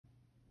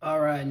All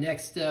right,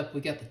 next up,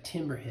 we got the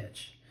timber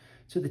hitch.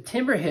 So the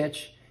timber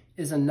hitch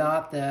is a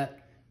knot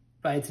that,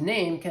 by its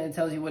name, kind of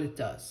tells you what it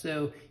does.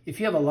 So if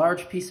you have a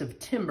large piece of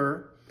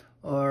timber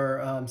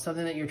or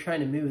something that you're trying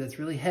to move that's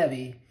really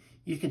heavy,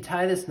 you can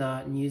tie this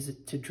knot and use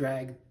it to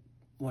drag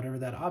whatever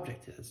that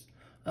object is.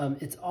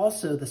 It's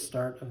also the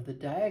start of the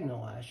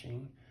diagonal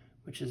lashing,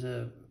 which is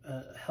a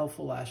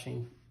helpful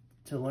lashing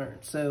to learn.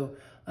 So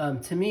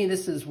to me,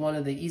 this is one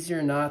of the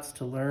easier knots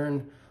to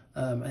learn.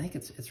 I think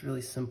it's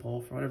really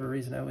simple. For whatever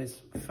reason, I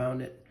always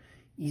found it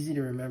easy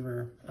to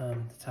remember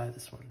to tie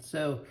this one.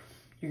 So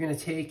you're gonna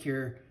take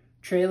your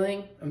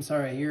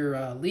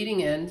your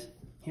leading end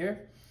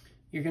here.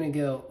 You're gonna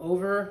go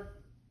over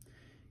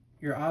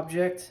your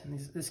object, in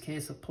this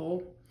case a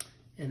pole,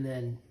 and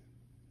then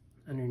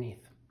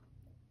underneath.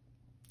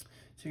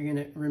 So you're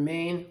gonna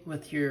remain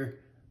with your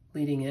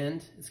leading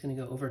end. It's gonna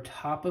go over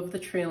top of the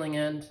trailing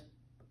end,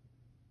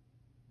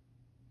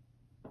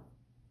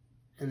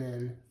 and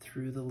then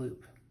through the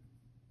loop.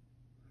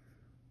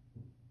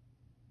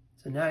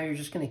 So now you're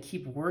just going to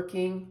keep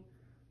working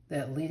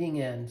that leading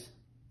end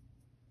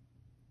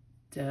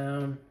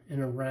down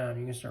and around.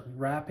 You're going to start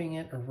wrapping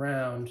it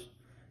around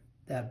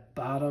that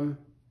bottom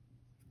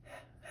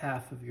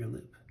half of your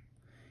loop.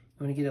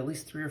 You want to get at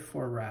least 3 or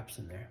 4 wraps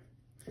in there.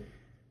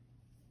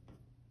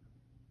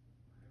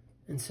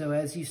 And so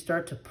as you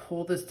start to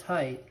pull this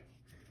tight,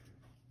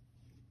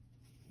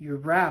 your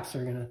wraps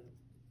are going to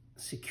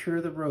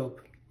secure the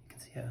rope.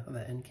 See how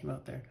that end came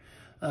out there.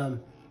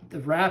 The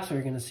wraps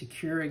are going to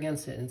secure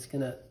against it, and it's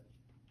going to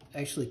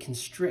actually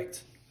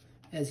constrict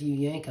as you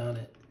yank on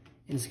it,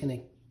 and it's going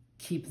to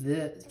keep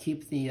that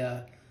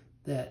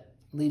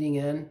leading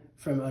end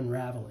from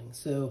unraveling.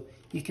 So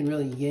you can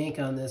really yank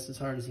on this as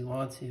hard as you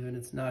want to, and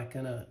it's not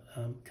going to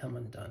come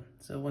undone.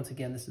 So once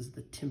again, this is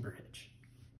the timber hitch.